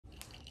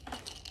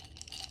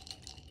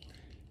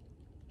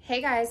Hey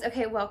guys,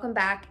 okay, welcome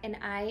back, and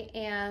I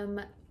am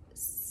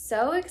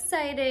so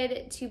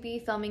excited to be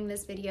filming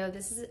this video.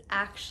 This is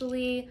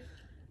actually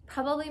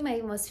probably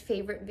my most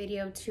favorite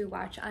video to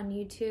watch on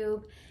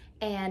YouTube,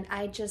 and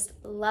I just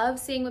love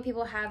seeing what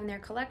people have in their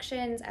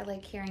collections. I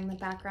like hearing the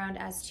background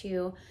as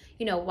to,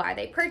 why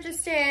they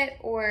purchased it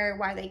or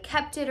why they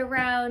kept it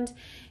around,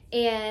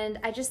 and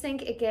I just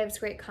think it gives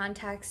great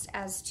context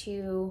as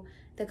to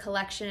the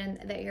collection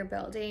that you're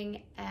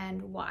building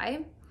and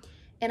why.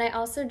 And I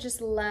also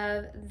just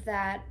love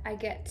that I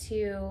get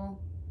to,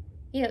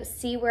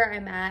 see where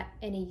I'm at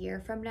in a year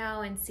from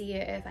now and see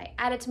if I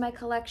added to my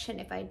collection,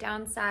 if I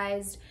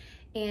downsized,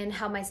 and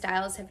how my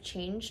styles have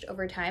changed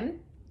over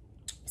time.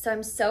 So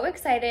I'm so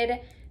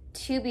excited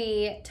to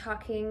be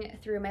talking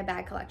through my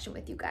bag collection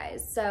with you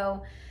guys.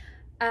 So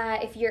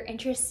if you're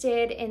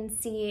interested in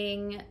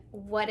seeing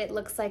what it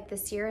looks like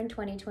this year in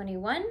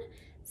 2021,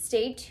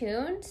 stay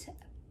tuned.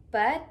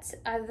 But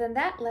other than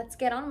that, let's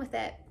get on with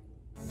it.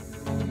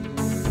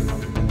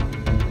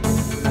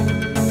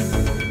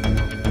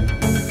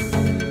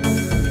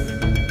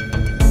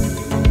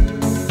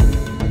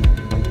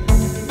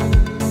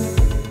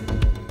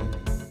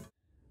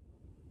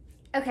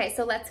 Okay,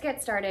 so let's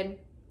get started.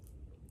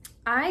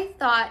 I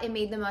thought it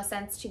made the most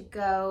sense to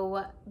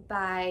go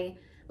by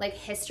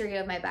history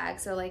of my bag.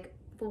 So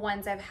the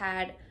ones I've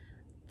had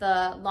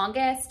the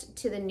longest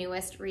to the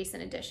newest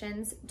recent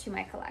additions to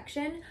my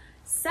collection.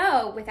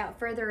 So without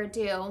further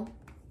ado,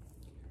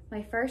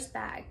 my first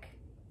bag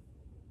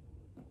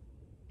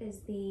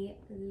is the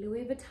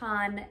Louis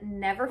Vuitton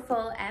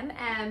Neverfull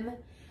MM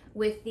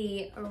with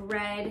the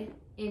red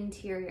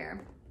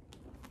interior.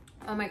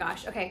 Oh my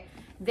gosh, okay.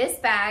 This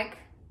bag,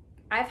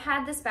 I've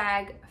had this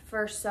bag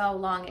for so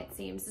long, it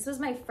seems. This was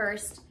my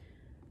first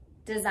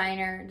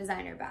designer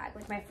bag,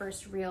 my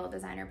first real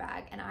designer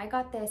bag. And I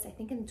got this, I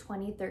think in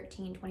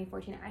 2013,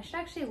 2014. I should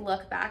actually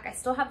look back. I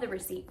still have the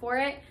receipt for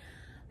it.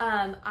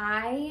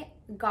 I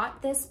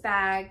got this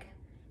bag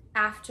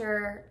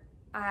after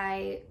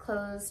I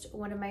closed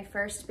one of my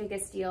first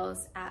biggest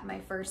deals at my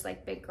first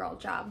big girl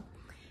job.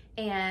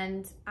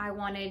 And I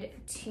wanted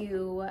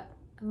to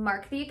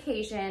mark the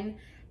occasion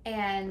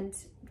and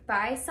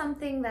buy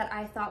something that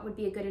I thought would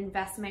be a good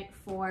investment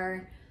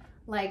for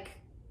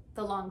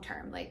the long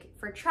term,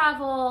 for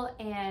travel,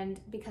 and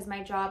because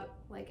my job,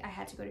 I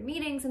had to go to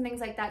meetings and things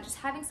like that, just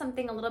having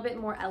something a little bit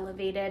more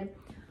elevated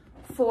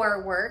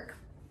for work.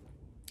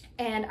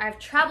 And I've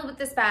traveled with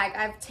this bag.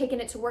 I've taken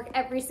it to work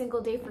every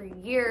single day for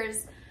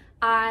years.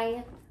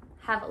 I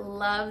have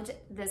loved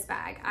this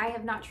bag. I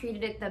have not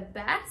treated it the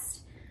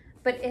best,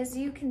 but as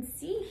you can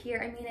see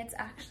here, I mean, it's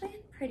actually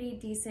in pretty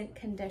decent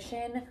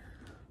condition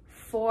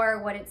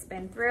for what it's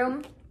been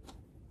through.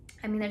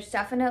 I mean, there's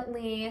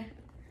definitely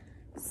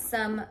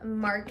some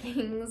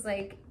markings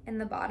in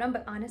the bottom,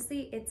 but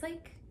honestly, it's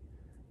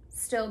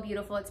still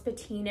beautiful. It's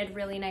patinaed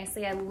really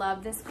nicely. I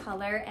love this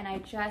color, and I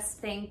just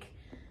think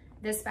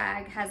this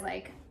bag has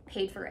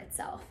paid for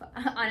itself.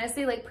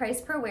 Honestly,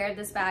 price per wear,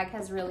 this bag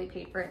has really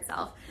paid for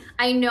itself.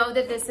 I know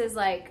that this is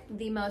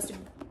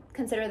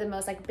considered the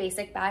most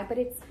basic bag, but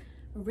it's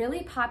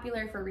really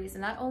popular for a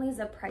reason. Not only is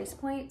the price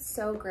point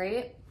so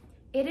great,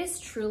 it is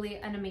truly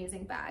an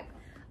amazing bag.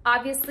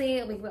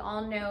 Obviously, we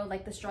all know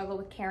the struggle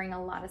with carrying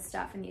a lot of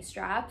stuff in these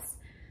straps,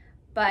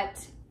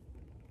 but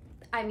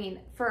I mean,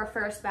 for a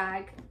first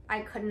bag, I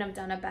couldn't have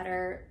done a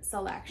better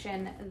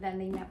selection than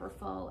the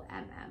Neverfull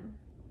MM.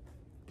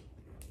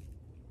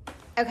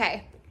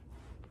 Okay,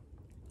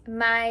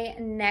 my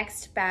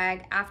next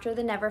bag after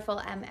the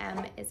Neverfull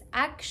MM is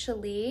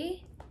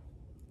actually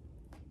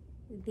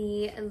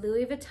the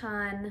Louis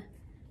Vuitton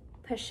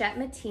Pochette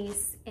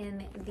Métis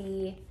in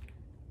the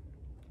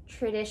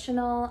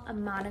traditional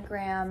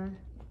monogram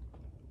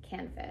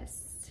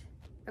canvas.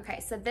 Okay,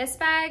 so this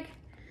bag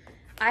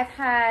I've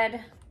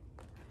had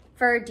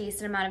for a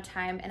decent amount of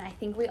time, and I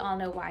think we all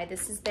know why.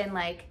 This has been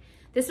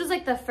this was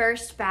the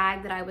first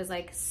bag that I was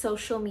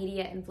social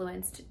media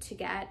influenced to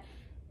get.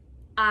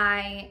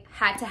 I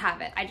had to have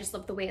it. I just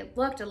loved the way it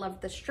looked. I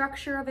loved the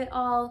structure of it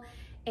all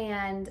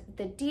and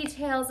the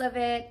details of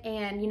it.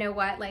 And you know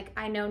what?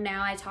 I know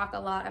now I talk a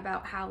lot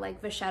about how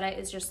vachetta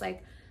is just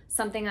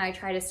something I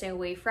try to stay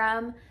away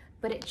from,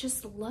 but it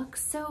just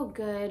looks so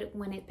good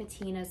when it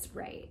patinas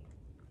right.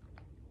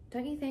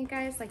 Don't you think,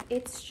 guys?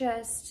 It's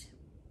just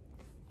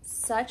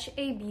such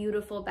a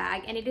beautiful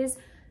bag, and it is,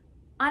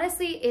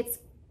 honestly, it's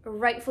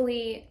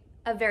rightfully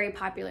a very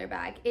popular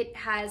bag. It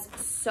has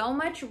so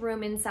much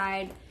room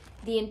inside.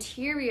 The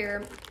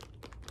interior,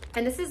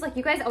 and this is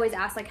you guys always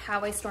ask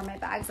how I store my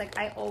bags.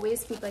 I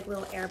always keep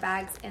little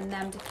airbags in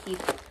them to keep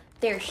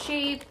their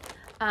shape,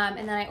 and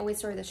then I always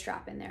store the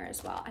strap in there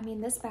as well. I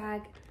mean, this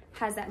bag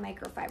has that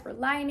microfiber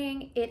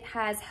lining. It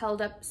has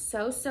held up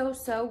so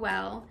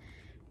well.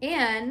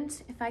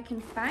 And if I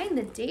can find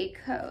the date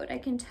code, I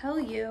can tell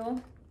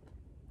you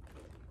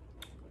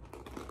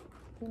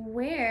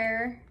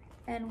where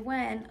and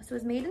when. So it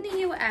was made in the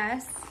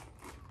US.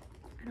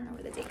 I don't know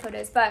where the date code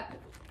is, but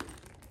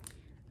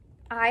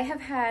I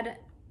have had,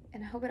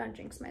 and I hope I don't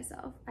jinx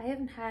myself, I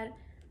haven't had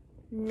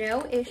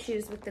no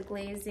issues with the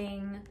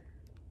glazing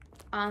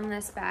on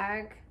this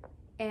bag.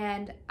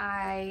 And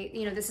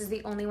this is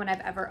the only one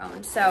I've ever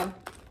owned. So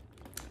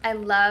I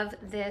love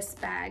this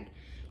bag.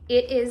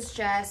 It is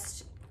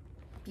just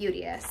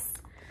beauteous.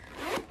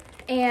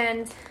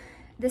 And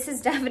this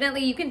is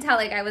definitely, you can tell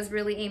like I was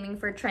really aiming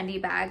for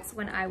trendy bags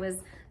when I was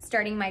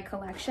starting my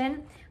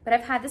collection, but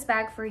I've had this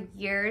bag for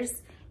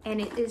years and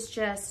it is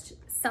just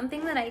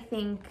something that I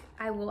think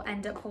I will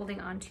end up holding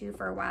on to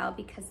for a while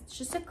because it's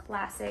just a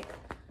classic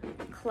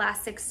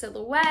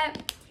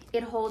silhouette.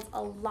 It holds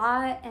a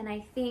lot and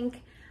I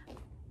think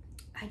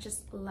I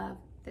just love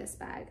this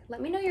bag.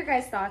 Let me know your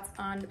guys' thoughts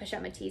on the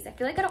Pochette Métis. I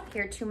feel like I don't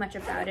hear too much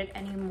about it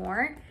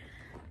anymore,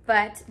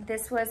 but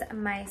this was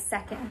my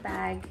second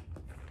bag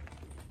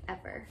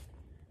ever.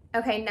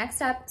 Okay,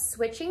 next up,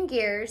 switching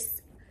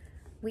gears,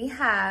 we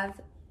have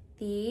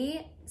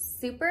the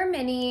super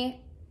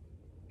mini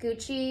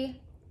Gucci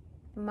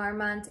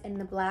Marmont in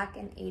the black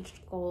and aged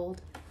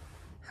gold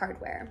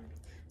hardware.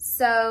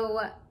 So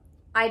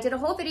I did a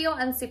whole video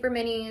on super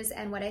minis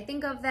and what I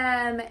think of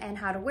them and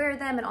how to wear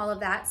them and all of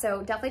that.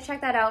 So definitely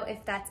check that out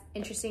if that's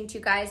interesting to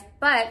you guys.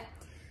 But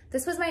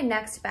this was my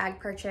next bag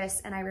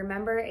purchase and I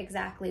remember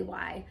exactly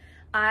why.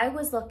 I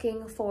was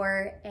looking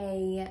for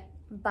a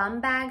bum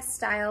bag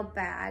style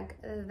bag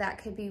that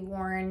could be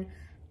worn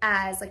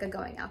as like a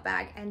going out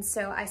bag. And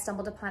so I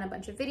stumbled upon a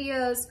bunch of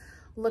videos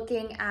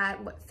looking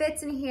at what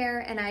fits in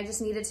here and I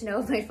just needed to know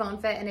if my phone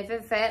fit, and if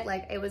it fit,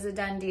 like it was a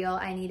done deal.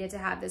 I needed to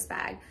have this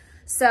bag.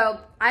 So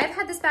I've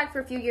had this bag for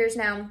a few years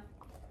now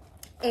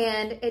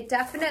and it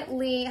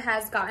definitely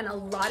has gotten a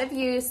lot of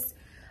use.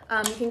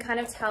 You can kind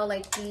of tell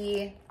like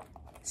the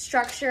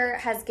structure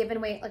has given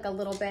weight like a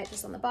little bit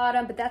just on the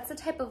bottom, but that's the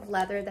type of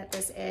leather that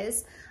this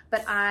is.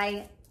 But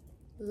I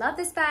love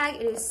this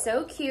bag. It is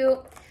so cute.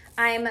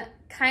 I'm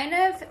kind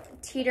of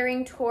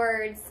teetering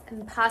towards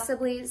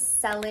possibly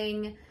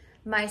selling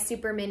my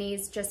super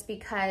minis just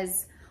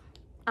because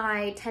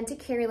I tend to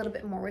carry a little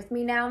bit more with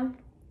me now.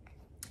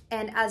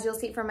 And as you'll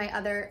see from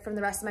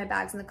the rest of my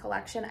bags in the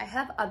collection, I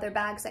have other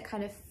bags that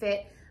kind of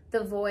fit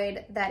the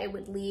void that it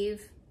would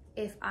leave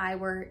if I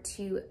were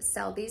to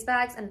sell these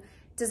bags. And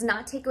does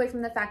not take away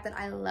from the fact that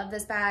I love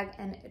this bag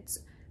and it's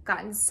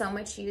gotten so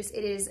much use.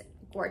 It is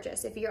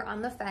gorgeous. If you're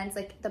on the fence,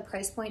 like the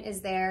price point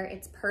is there,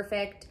 it's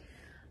perfect.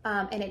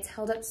 And it's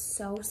held up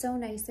so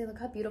nicely. Look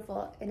how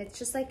beautiful. And it's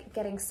just like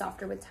getting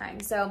softer with time.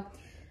 So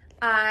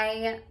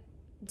I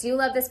do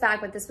love this bag,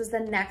 but this was the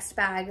next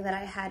bag that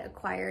I had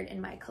acquired in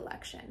my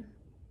collection.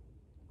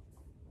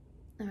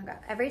 Oh my God,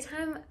 every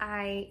time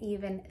I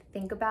even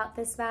think about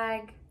this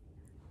bag,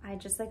 I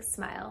just like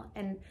smile.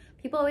 And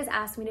people always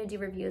ask me to do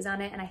reviews on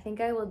it and I think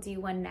I will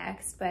do one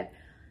next, but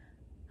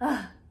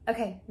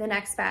okay, the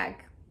next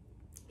bag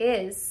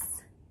is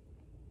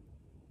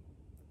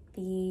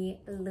the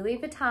Louis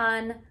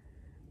Vuitton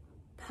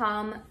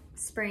Palm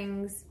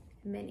Springs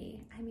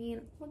Mini. I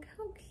mean, look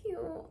how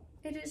cute.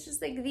 It is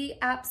just like the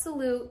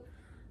absolute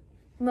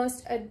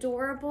most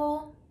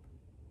adorable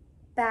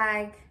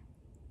bag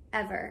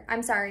ever.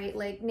 I'm sorry,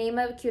 like name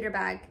a cuter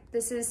bag.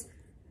 This is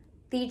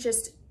the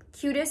just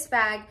cutest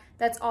bag.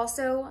 That's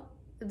also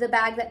the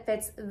bag that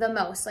fits the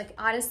most. Like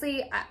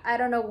honestly, I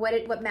don't know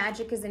what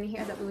magic is in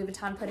here that Louis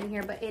Vuitton put in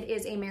here, but it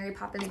is a Mary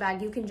Poppins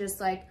bag. You can just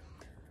like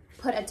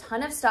put a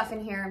ton of stuff in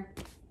here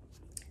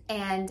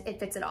and it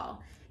fits it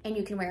all. And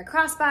you can wear a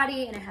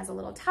crossbody and it has a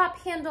little top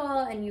handle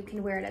and you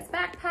can wear it as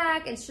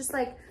backpack. It's just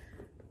like,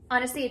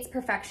 honestly, it's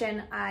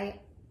perfection. I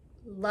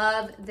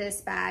love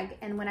this bag.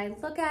 And when I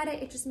look at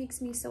it, it just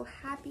makes me so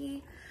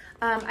happy.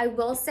 I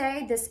will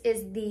say this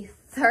is the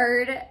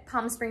third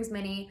Palm Springs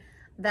Mini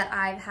that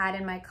I've had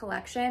in my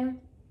collection.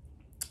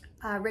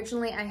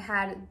 Originally, I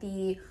had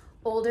the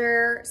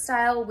older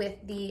style with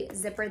the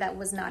zipper that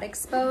was not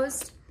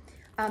exposed.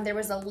 There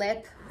was a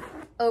lip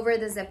over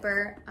the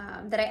zipper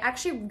that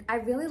I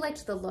really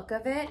liked the look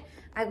of it.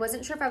 I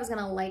wasn't sure if I was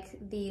gonna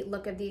like the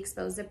look of the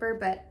exposed zipper,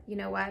 but you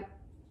know what?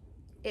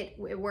 It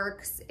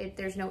works,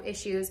 there's no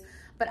issues.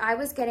 But I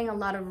was getting a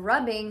lot of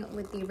rubbing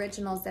with the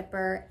original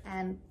zipper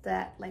and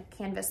that like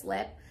canvas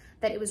lip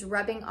that it was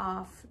rubbing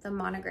off the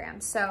monogram.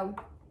 So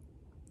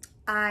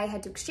I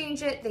had to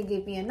exchange it. They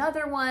gave me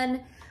another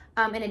one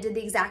and it did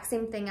the exact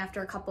same thing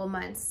after a couple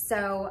months.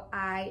 So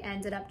I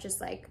ended up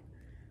just like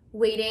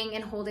waiting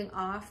and holding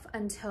off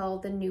until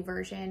the new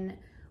version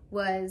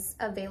was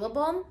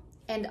available.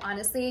 And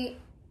honestly,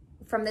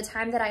 from the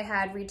time that I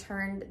had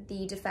returned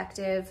the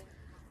defective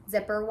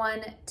zipper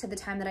one to the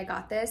time that I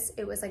got this,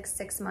 it was like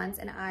 6 months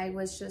and I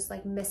was just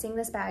like missing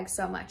this bag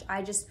so much.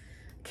 I just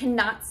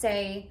cannot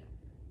say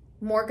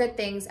more good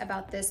things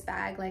about this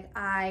bag. Like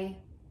I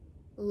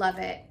love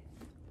it.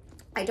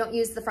 I don't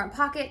use the front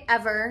pocket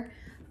ever,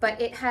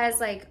 but it has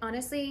like,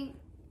 honestly,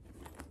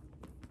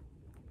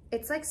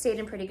 it's like stayed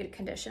in pretty good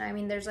condition. I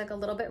mean, there's like a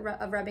little bit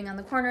of rubbing on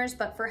the corners,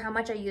 but for how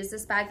much I use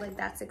this bag, like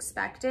that's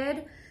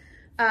expected.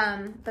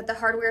 But the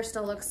hardware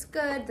still looks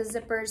good. The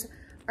zippers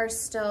are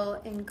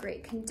still in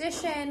great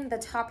condition. The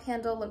top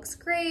handle looks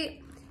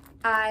great.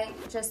 I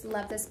just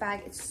love this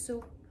bag. It's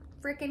so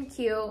freaking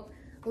cute.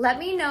 Let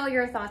me know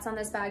your thoughts on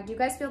this bag. Do you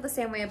guys feel the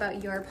same way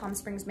about your Palm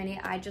Springs Mini?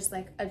 I just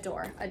like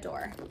adore.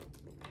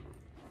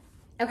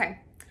 Okay,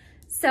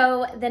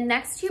 so the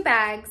next two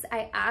bags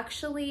I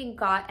actually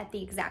got at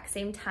the exact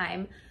same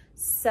time.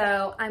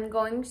 So I'm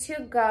going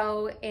to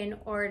go in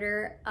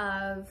order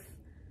of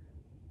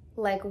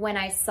like when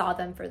I saw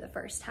them for the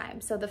first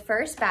time. So the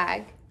first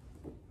bag,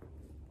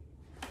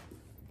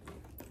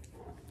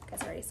 I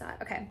guess I already saw it,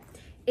 okay,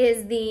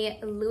 is the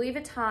Louis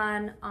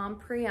Vuitton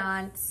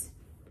Empreinte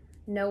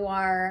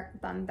Noir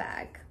bum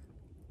bag.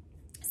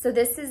 So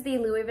this is the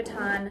Louis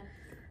Vuitton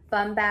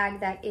bum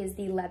bag that is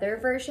the leather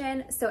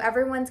version. So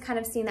everyone's kind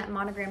of seen that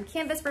monogram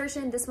canvas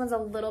version. This one's a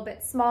little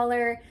bit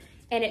smaller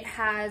and it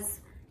has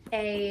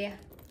a,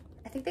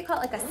 I think they call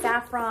it like a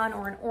saffron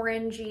or an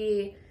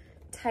orangey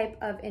type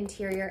of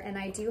interior. And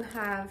I do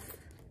have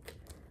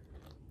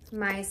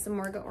my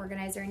Samorga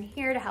Organizer in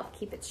here to help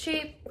keep its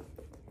shape.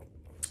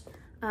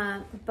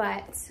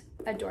 But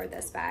adore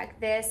this bag.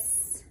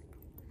 This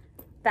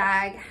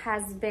bag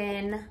has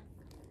been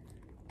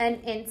an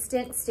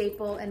instant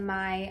staple in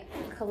my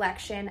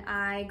collection.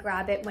 I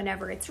grab it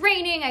whenever it's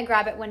raining. I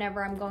grab it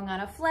whenever I'm going on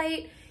a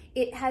flight.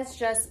 It has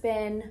just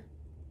been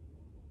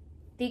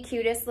the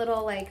cutest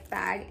little like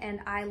bag,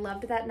 and I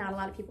loved that not a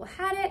lot of people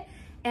had it.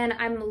 And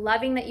I'm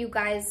loving that you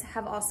guys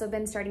have also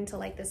been starting to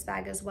like this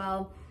bag as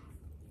well.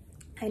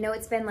 I know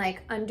it's been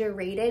like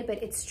underrated,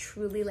 but it's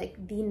truly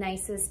like the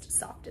nicest,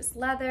 softest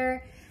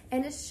leather.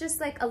 And it's just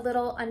like a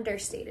little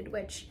understated,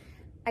 which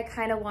I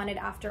kind of wanted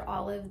after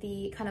all of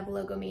the kind of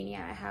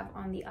logomania I have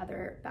on the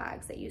other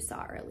bags that you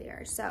saw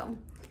earlier. So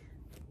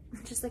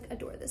just like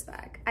adore this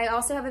bag. I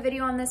also have a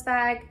video on this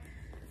bag,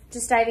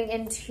 just diving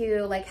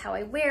into like how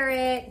I wear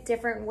it,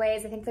 different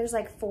ways. I think there's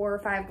like 4 or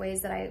 5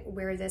 ways that I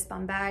wear this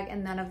bum bag,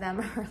 and none of them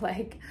are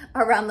like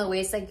around the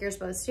waist like you're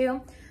supposed to.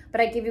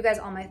 But I give you guys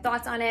all my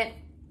thoughts on it.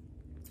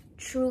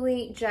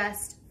 Truly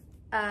just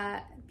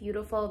a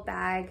beautiful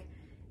bag,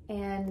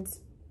 and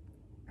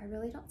I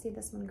really don't see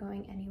this one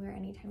going anywhere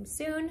anytime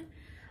soon.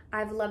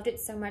 I've loved it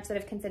so much that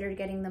I've considered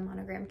getting the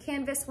monogram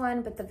canvas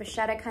one, but the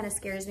vachetta kind of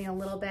scares me a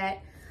little bit.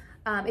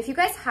 If you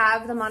guys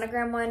have the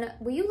monogram one,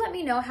 will you let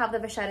me know how the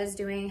vachetta is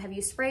doing? Have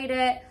you sprayed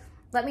it?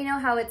 Let me know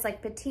how it's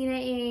like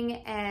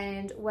patinaing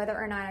and whether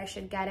or not I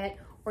should get it.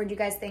 Or do you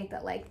guys think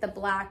that like the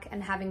black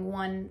and having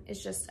one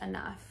is just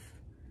enough?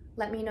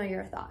 Let me know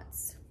your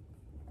thoughts.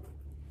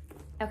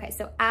 Okay,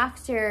 so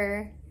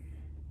after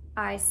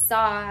I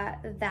saw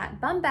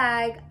that bum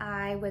bag,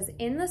 I was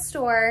in the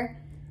store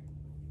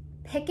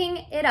picking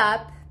it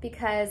up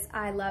because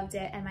I loved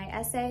it. And my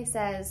essay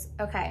says,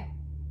 okay,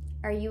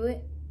 are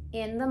you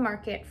in the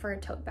market for a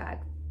tote bag?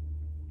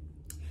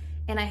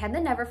 And I had the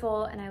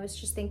Neverfull, and I was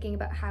just thinking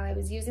about how I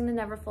was using the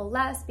Neverfull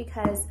less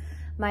because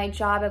my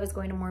job, I was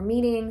going to more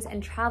meetings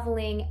and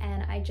traveling,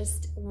 and I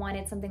just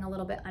wanted something a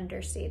little bit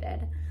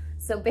understated.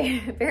 So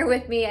bear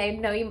with me. I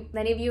know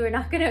many of you are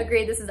not going to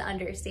agree this is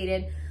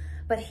understated,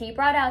 but he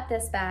brought out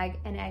this bag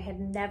and I had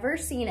never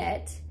seen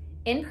it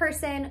in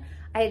person.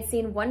 I had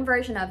seen one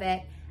version of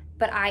it,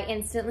 but I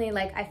instantly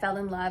I fell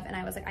in love, and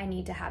I was like, I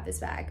need to have this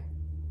bag.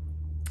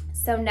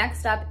 So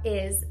next up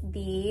is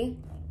the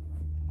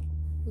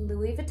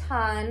Louis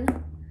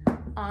Vuitton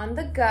On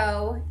The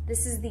Go.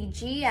 This is the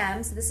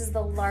GM, so this is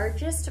the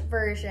largest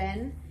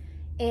version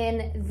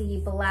in the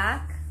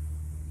black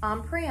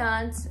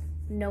Empreinte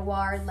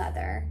Noir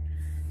leather.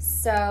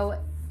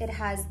 So it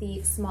has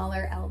the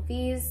smaller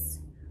LVs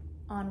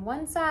on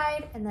one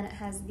side, and then it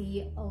has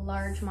the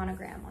large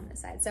monogram on this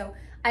side. So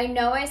I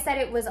know I said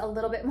it was a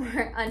little bit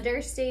more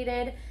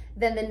understated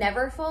than the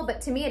Neverfull,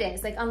 but to me it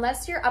is. Like,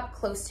 unless you're up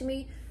close to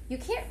me, you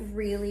can't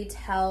really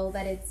tell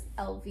that it's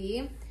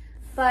LV,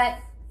 but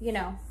you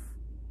know,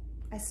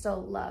 I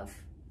still love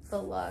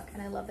the look,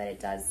 and I love that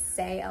it does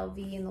say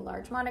LV in the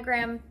large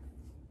monogram.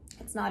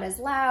 It's not as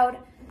loud.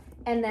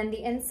 And then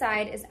the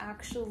inside is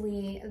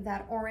actually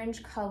that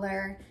orange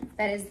color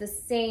that is the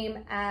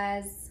same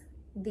as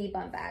the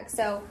bum bag.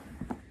 So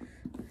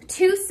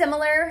 2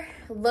 similar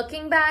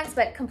looking bags,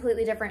 but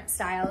completely different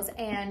styles.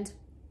 And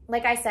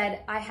like I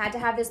said, I had to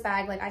have this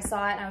bag. Like, I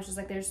saw it and I was just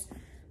like,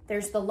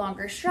 there's the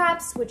longer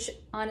straps, which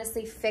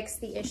honestly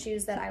fixed the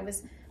issues that I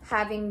was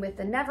having with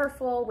the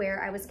Neverfull,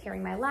 where I was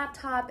carrying my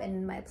laptop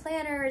and my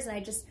planners, and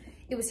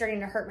it was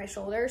starting to hurt my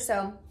shoulder.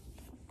 So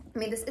I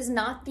mean, this is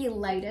not the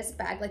lightest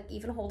bag, like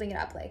even holding it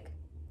up, like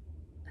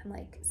I'm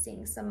like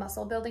seeing some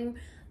muscle building,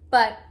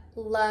 but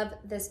love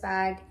this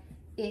bag.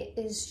 It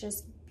is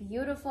just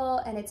beautiful,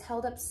 and it's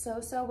held up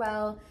so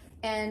well.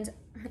 And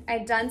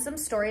I've done some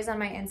stories on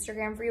my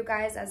Instagram for you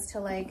guys as to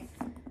like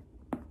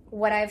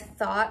what I've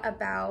thought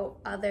about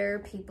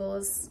other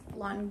people's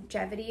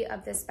longevity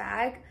of this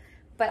bag,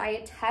 but I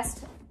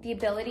attest the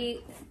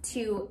ability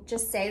to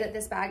just say that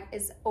this bag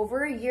is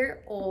over a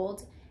year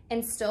old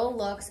and still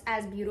looks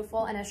as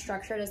beautiful and as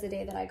structured as the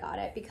day that I got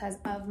it because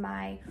of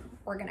my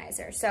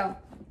organizer. So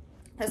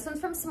this one's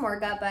from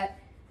Samorga, but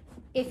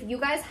if you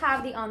guys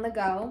have the On The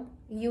Go,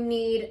 you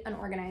need an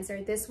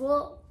organizer. This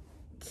will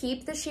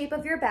keep the shape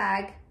of your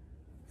bag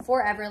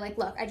forever. Like,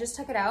 look, I just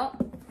took it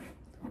out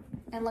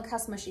and look how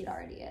smushy it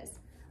already is.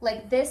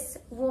 Like, this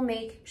will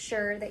make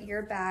sure that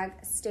your bag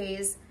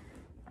stays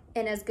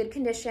in as good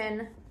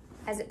condition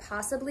as it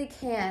possibly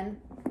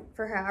can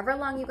for however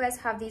long you guys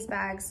have these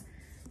bags.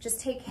 Just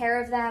take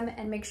care of them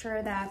and make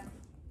sure that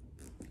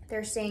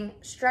they're staying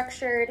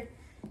structured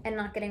and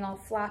not getting all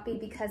floppy,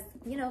 because,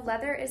 you know,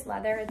 leather is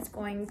leather. It's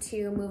going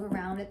to move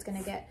around. It's going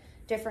to get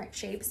different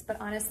shapes.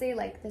 But honestly,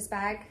 like, this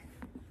bag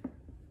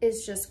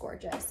is just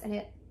gorgeous, and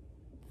it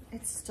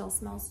still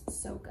smells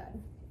so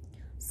good.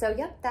 So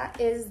yep,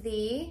 that is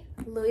the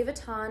Louis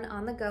Vuitton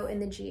On The Go in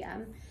the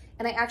GM.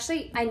 And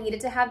I needed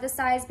to have this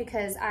size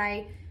because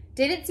I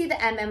didn't see the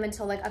MM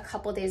until like a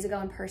couple days ago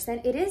in person.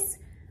 It is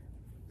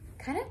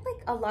kind of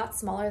like a lot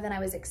smaller than I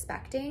was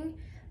expecting.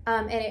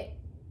 And it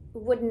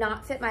would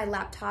not fit my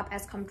laptop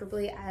as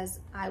comfortably as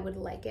I would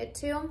like it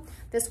to.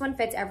 This one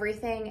fits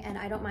everything, and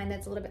I don't mind that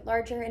it's a little bit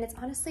larger, and it's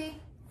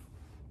honestly,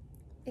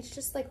 it's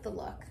just like the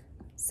look.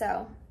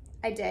 So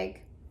I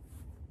dig.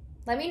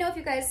 Let me know if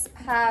you guys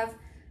have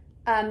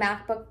a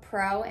MacBook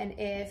Pro and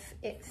if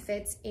it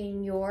fits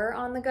in your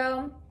On The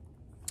Go.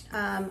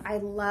 I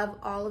love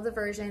all of the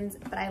versions,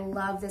 but I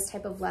love this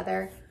type of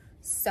leather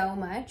so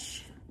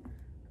much.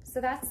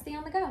 So that's the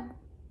On The Go.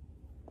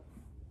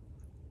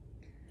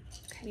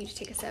 I need to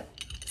take a sip.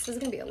 This is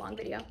gonna be a long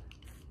video.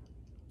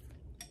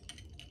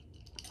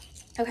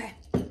 Okay.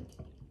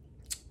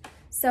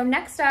 So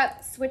next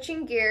up,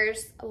 switching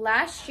gears.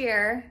 Last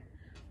year,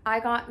 I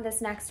got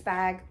this next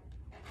bag.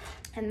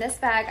 And this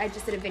bag, I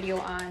just did a video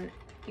on.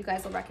 You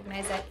guys will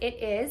recognize it.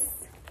 It is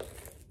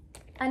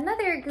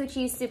another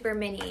Gucci Super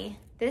Mini.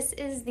 This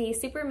is the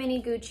Super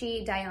Mini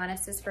Gucci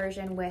Dionysus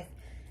version with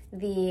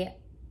the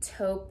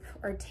taupe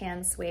or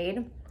tan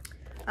suede.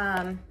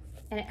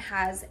 And it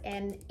has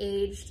an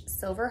aged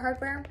silver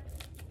hardware.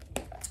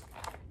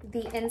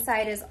 The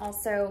inside is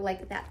also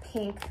like that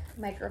pink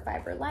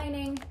microfiber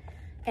lining.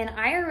 And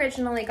I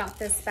originally got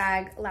this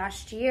bag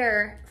last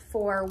year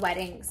for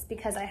weddings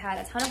because I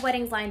had a ton of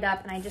weddings lined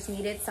up, and I just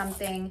needed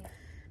something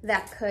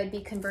that could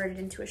be converted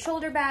into a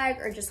shoulder bag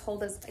or just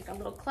hold as like a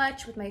little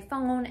clutch with my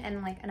phone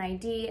and like an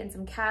ID and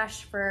some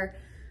cash for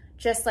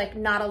just like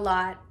not a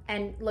lot,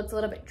 and looked a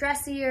little bit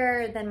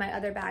dressier than my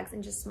other bags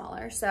and just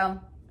smaller. So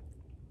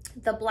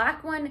the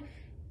black one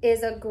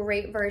is a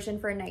great version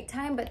for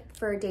nighttime, but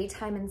for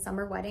daytime and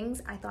summer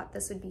weddings, I thought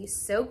this would be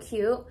so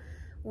cute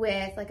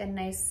with like a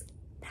nice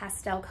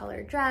pastel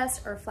colored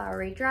dress or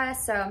flowery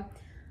dress. So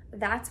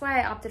that's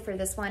why I opted for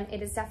this one.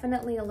 It is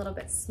definitely a little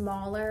bit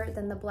smaller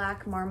than the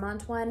black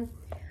Marmont one,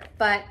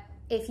 but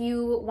if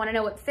you want to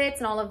know what fits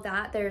and all of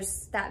that,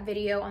 there's that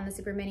video on the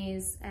Super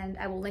Minis, and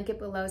I will link it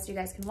below so you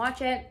guys can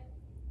watch it.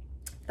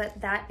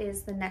 But that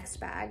is the next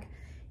bag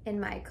in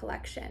my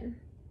collection.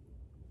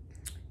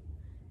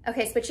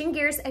 Okay, switching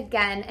gears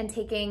again and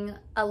taking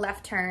a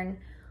left turn,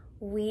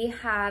 we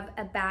have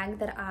a bag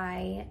that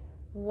I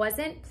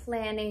wasn't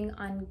planning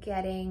on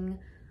getting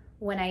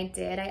when I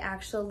did. I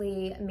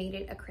actually made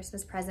it a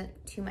Christmas present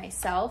to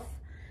myself,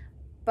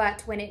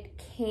 but when it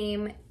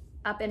came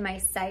up in my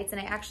sights,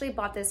 and I actually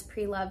bought this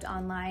pre-loved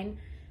online,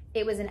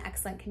 it was in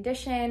excellent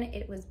condition,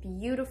 it was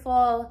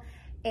beautiful,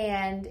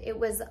 and it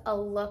was a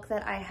look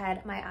that I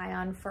had my eye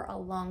on for a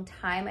long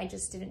time. I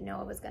just didn't know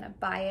I was gonna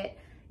buy it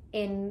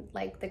in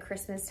like the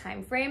Christmas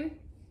time frame.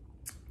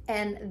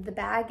 And the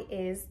bag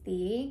is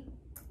the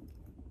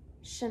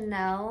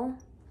Chanel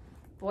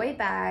boy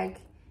bag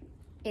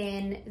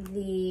in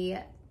the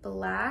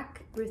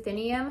black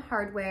ruthenium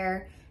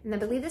hardware, and I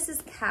believe this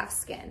is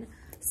calfskin.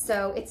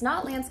 So it's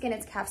not lambskin,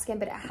 it's calfskin,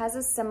 but it has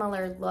a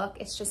similar look.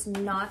 It's just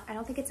not, I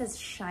don't think it's as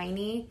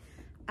shiny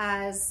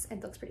as,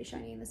 it looks pretty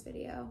shiny in this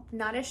video,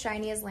 not as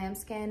shiny as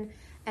lambskin,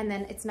 and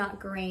then it's not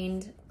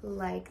grained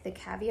like the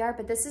caviar,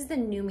 but this is the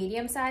new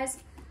medium size.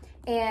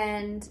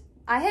 And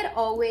I had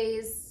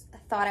always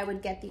thought I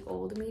would get the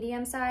old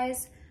medium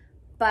size,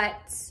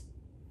 but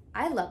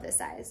I love this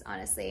size,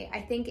 honestly.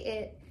 I think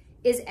it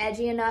is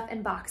edgy enough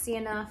and boxy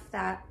enough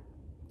that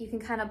you can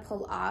kind of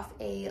pull off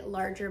a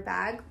larger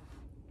bag,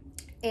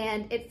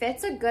 and it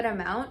fits a good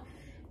amount.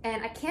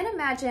 And I can't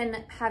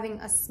imagine having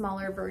a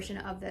smaller version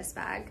of this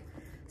bag.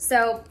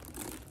 So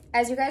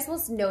as you guys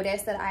will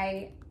notice that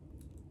I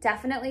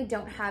definitely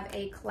don't have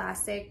a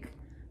classic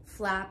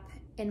flap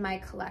in my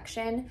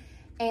collection.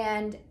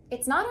 And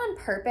it's not on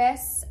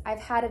purpose. I've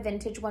had a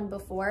vintage one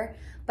before,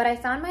 but I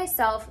found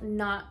myself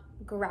not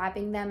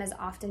grabbing them as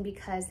often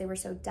because they were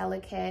so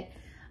delicate.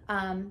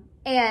 And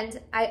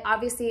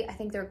I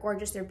think they're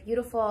gorgeous, they're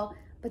beautiful,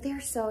 but they're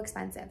so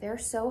expensive. They're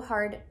so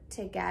hard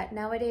to get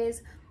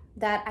nowadays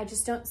that I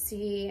just don't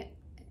see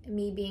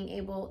me being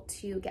able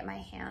to get my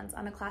hands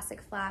on a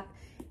classic flap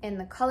in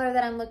the color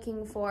that I'm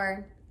looking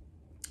for.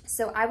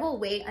 So I will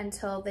wait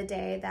until the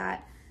day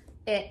that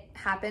it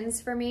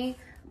happens for me.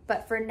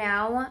 But for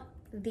now,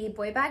 the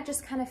boy bag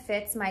just kind of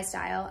fits my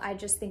style. I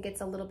just think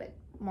it's a little bit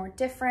more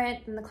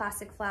different than the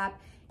classic flap.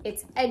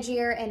 It's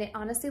edgier, and it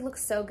honestly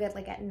looks so good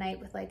like at night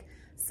with like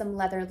some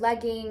leather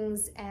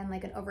leggings and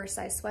like an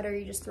oversized sweater.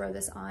 You just throw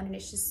this on and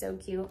it's just so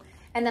cute.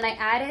 And then I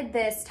added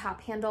this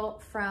top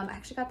handle from, I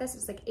actually got this, it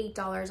was like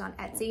 $8 on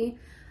Etsy.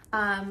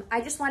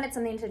 I just wanted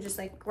something to just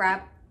like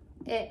grab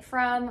it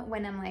from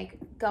when I'm like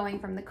going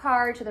from the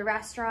car to the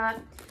restaurant,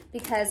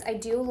 because I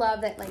do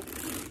love that like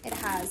it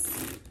has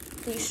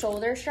the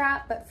shoulder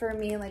strap, but for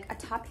me like a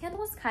top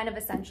handle is kind of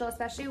essential,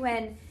 especially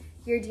when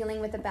you're dealing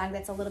with a bag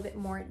that's a little bit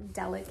more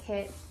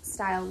delicate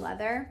style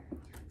leather.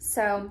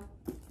 So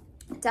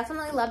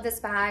definitely love this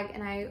bag,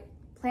 and I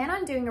plan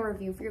on doing a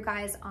review for you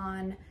guys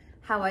on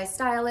how I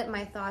style it,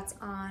 my thoughts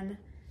on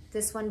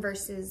this one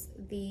versus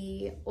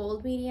the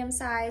old medium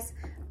size.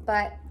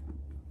 But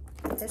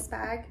this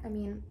bag, I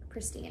mean,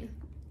 pristine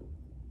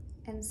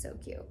and so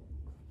cute.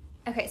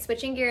 Okay,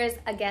 switching gears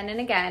again and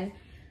again.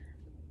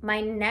 My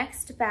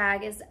next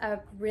bag is a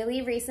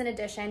really recent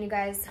addition. You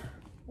guys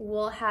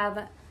will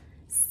have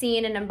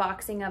seen an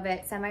unboxing of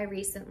it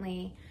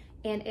semi-recently,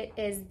 and it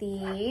is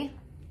the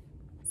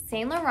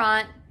Saint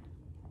Laurent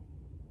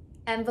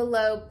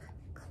envelope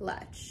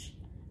clutch.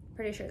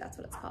 Pretty sure that's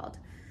what it's called.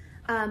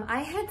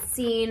 I had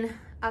seen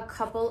a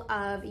couple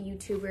of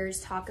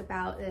YouTubers talk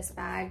about this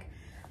bag.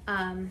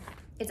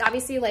 It's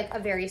obviously like a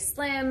very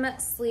slim,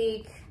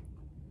 sleek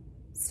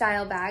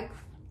style bag,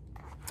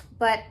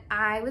 but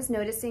I was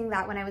noticing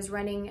that when I was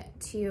running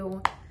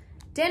to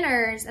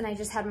dinners and I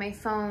just had my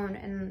phone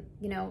and,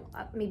 you know,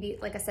 maybe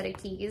like a set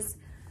of keys,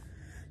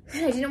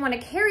 I didn't want to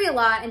carry a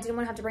lot and didn't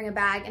want to have to bring a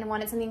bag, and I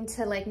wanted something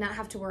to like not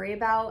have to worry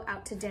about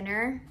out to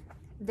dinner.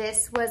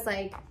 This was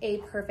like a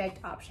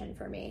perfect option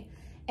for me.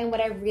 And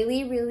what I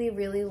really, really,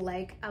 really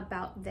like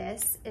about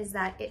this is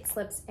that it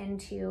slips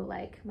into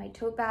like my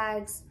tote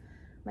bags,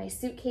 my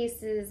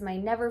suitcases, my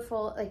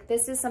Neverfull. Like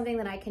this is something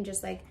that I can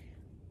just like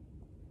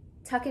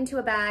tuck into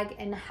a bag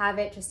and have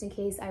it just in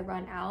case I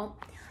run out.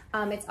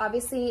 It's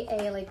obviously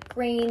a like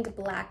grained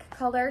black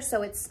color,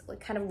 so it's like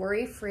kind of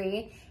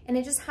worry-free, and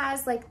it just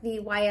has like the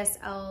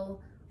YSL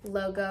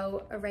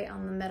logo right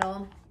on the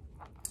middle,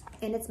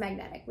 and it's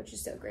magnetic, which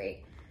is so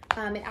great.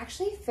 It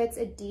actually fits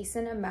a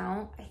decent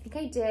amount. I think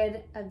I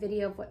did a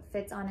video of what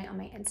fits on it on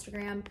my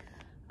Instagram,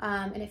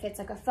 and it fits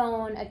like a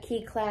phone, a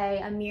key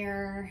clay, a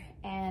mirror,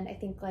 and I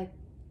think like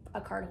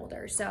a card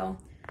holder. So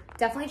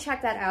definitely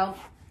check that out.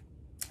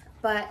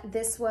 But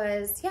this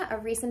was, yeah, a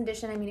recent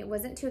addition. I mean, it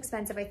wasn't too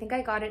expensive. I think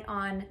I got it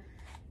on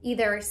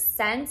either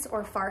Sense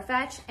or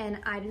Farfetch, and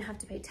I didn't have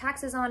to pay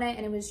taxes on it.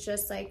 And it was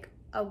just like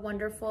a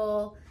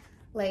wonderful,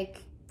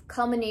 like,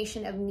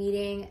 culmination of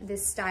needing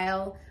this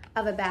style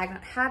of a bag,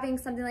 not having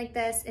something like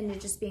this, and it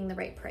just being the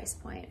right price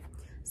point.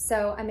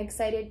 So I'm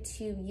excited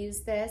to use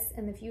this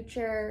in the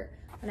future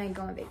when I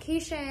go on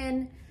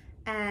vacation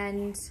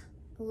and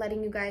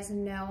letting you guys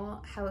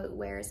know how it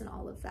wears and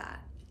all of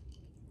that.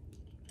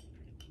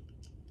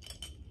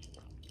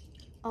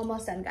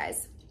 Almost done,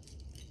 guys.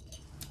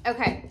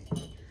 Okay,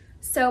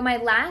 so my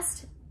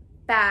last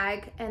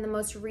bag and the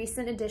most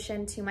recent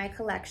addition to my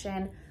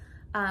collection,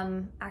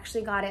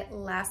 actually got it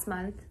last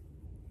month,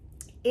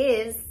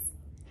 is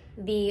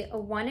the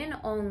one and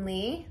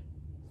only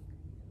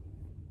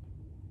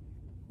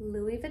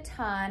Louis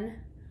Vuitton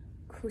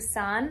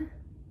Cousin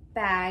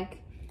bag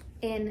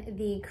in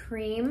the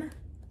cream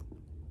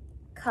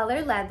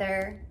color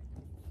leather,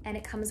 and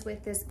it comes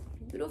with this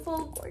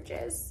beautiful,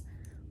 gorgeous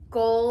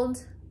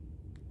gold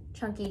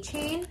chunky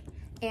chain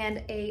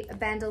and a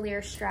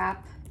bandolier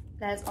strap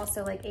that is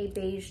also like a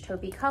beige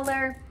taupey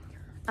color.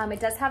 It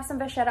does have some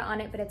vachetta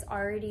on it, but it's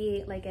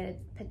already like a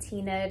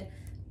patinaed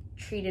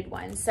treated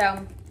one.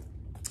 So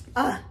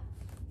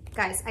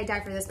guys, I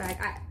died for this bag.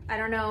 I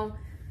don't know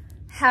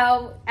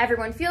how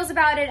everyone feels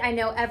about it. I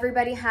know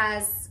everybody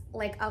has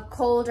like a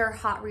cold or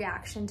hot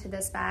reaction to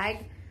this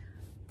bag,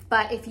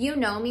 but if you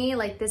know me,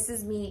 like this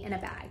is me in a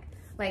bag.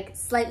 Like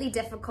slightly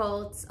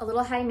difficult, a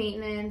little high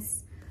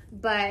maintenance,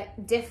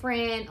 but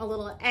different, a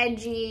little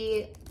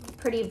edgy,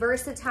 pretty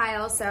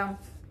versatile. So,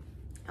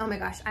 oh my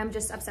gosh, I'm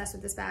just obsessed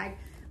with this bag.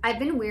 I've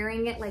been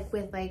wearing it like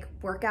with like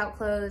workout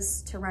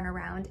clothes to run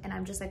around, and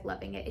I'm just like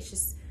loving it. It's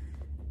just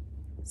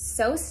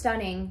so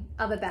stunning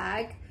of a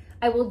bag.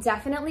 I will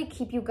definitely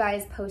keep you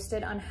guys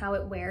posted on how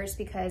it wears,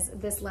 because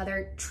this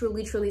leather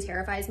truly, truly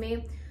terrifies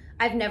me.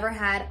 I've never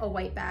had a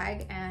white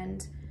bag,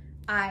 and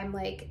I'm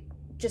like,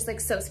 just like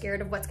so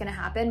scared of what's gonna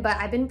happen, but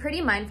I've been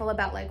pretty mindful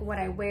about like what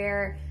I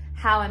wear,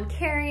 how I'm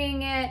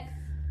carrying it,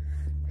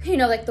 you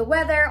know, like the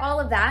weather, all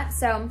of that.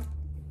 So,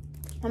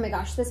 oh my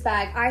gosh, this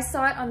bag, I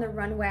saw it on the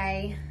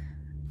runway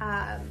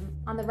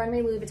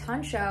Louis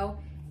Vuitton show,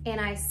 and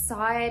I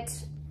saw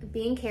it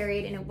being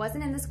carried, and it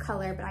wasn't in this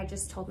color, but I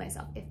just told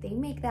myself, if they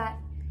make that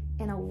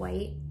in a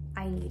white,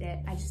 I need it.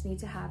 I just need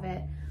to have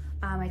it.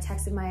 I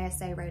texted my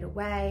SA right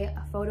away,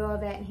 a photo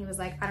of it, and he was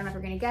like, I don't know if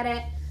we're gonna get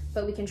it,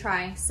 but we can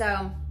try. So,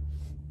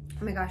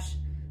 oh my gosh,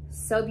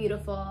 so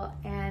beautiful.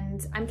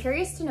 And I'm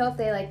curious to know if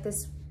they like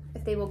this,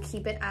 if they will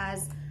keep it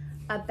as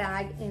a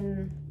bag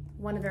in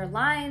one of their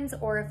lines,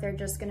 or if they're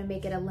just gonna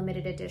make it a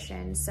limited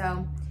edition.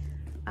 So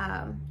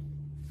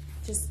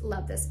just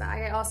love this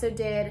bag. I also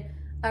did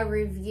a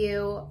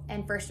review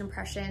and first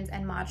impressions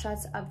and mod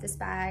shots of this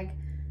bag,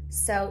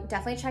 so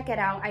definitely check it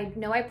out. I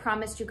know I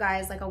promised you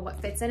guys like a what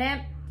fits in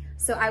it,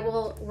 so I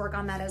will work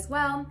on that as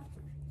well.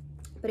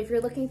 But if you're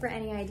looking for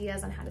any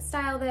ideas on how to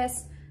style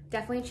this,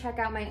 definitely check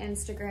out my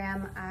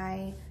Instagram.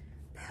 I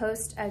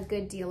post a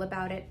good deal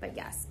about it, but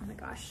yes, oh my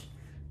gosh.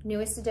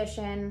 Newest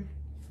edition,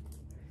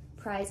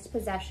 prized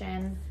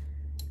possession.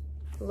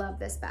 Love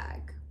this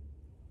bag.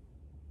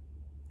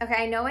 Okay,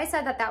 I know I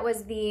said that that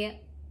was the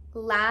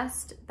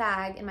last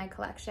bag in my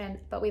collection,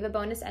 but we have a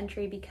bonus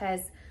entry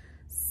because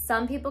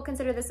some people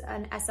consider this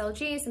an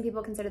SLG, some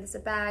people consider this a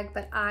bag,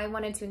 but I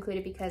wanted to include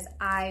it because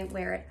I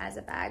wear it as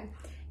a bag.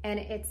 And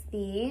it's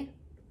the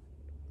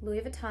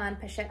Louis Vuitton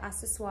Pochette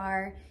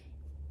Accessoire,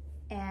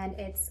 and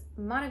it's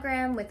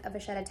monogram with a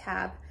vachetta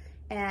tab.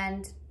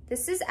 And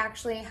this is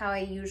actually how I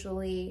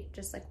usually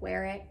just like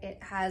wear it. It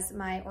has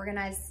my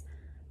Organize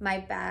My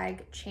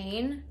Bag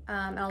chain.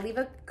 And I'll leave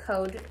a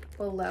code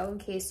below in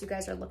case you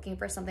guys are looking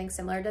for something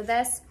similar to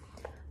this,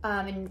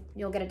 and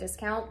you'll get a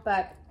discount.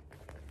 But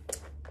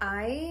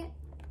I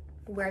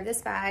wear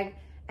this bag.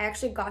 I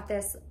actually got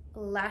this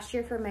last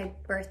year for my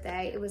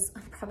birthday. It was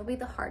probably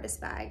the hardest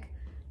bag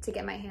to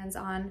get my hands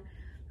on.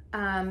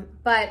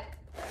 But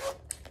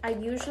I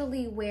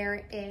usually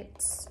wear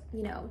it,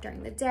 you know,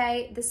 during the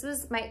day. This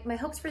was my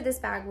hopes for this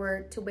bag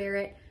were to wear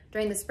it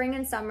during the spring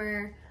and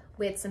summer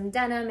with some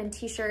denim and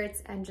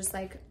t-shirts and just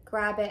like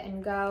grab it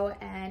and go,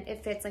 and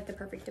it fits like the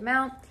perfect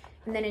amount.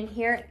 And then in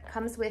here it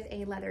comes with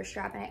a leather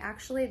strap, and I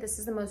actually, this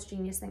is the most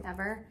genius thing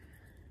ever.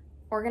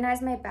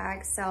 Organize My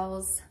Bag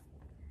sells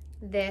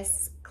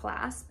this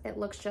clasp. It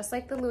looks just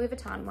like the Louis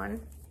Vuitton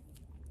one.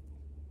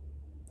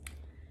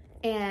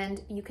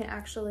 And you can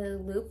actually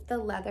loop the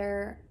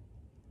leather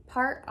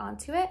part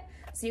onto it.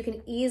 So you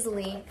can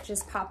easily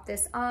just pop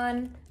this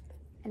on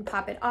and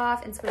pop it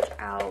off and switch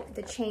out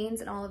the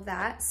chains and all of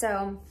that.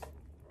 So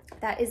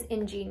that is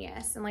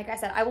ingenious. And like I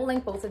said, I will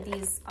link both of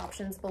these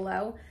options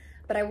below,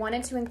 but I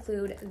wanted to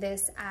include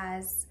this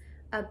as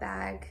a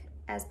bag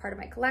as part of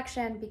my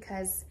collection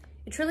because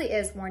it truly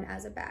is worn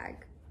as a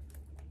bag.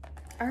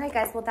 All right,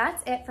 guys, well,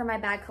 that's it for my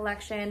bag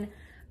collection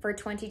for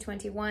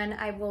 2021.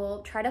 I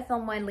will try to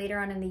film one later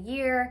on in the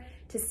year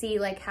to see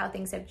like how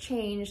things have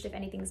changed, if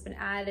anything's been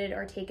added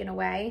or taken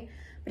away.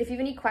 But if you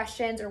have any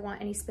questions or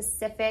want any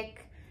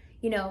specific,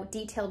 you know,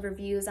 detailed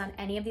reviews on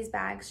any of these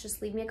bags,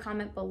 just leave me a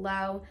comment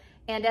below.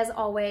 And as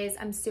always,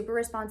 I'm super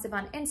responsive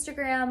on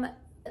Instagram.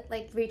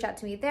 Like, reach out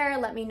to me there.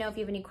 Let me know if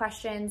you have any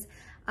questions.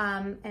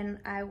 And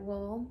I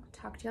will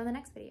talk to you on the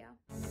next video.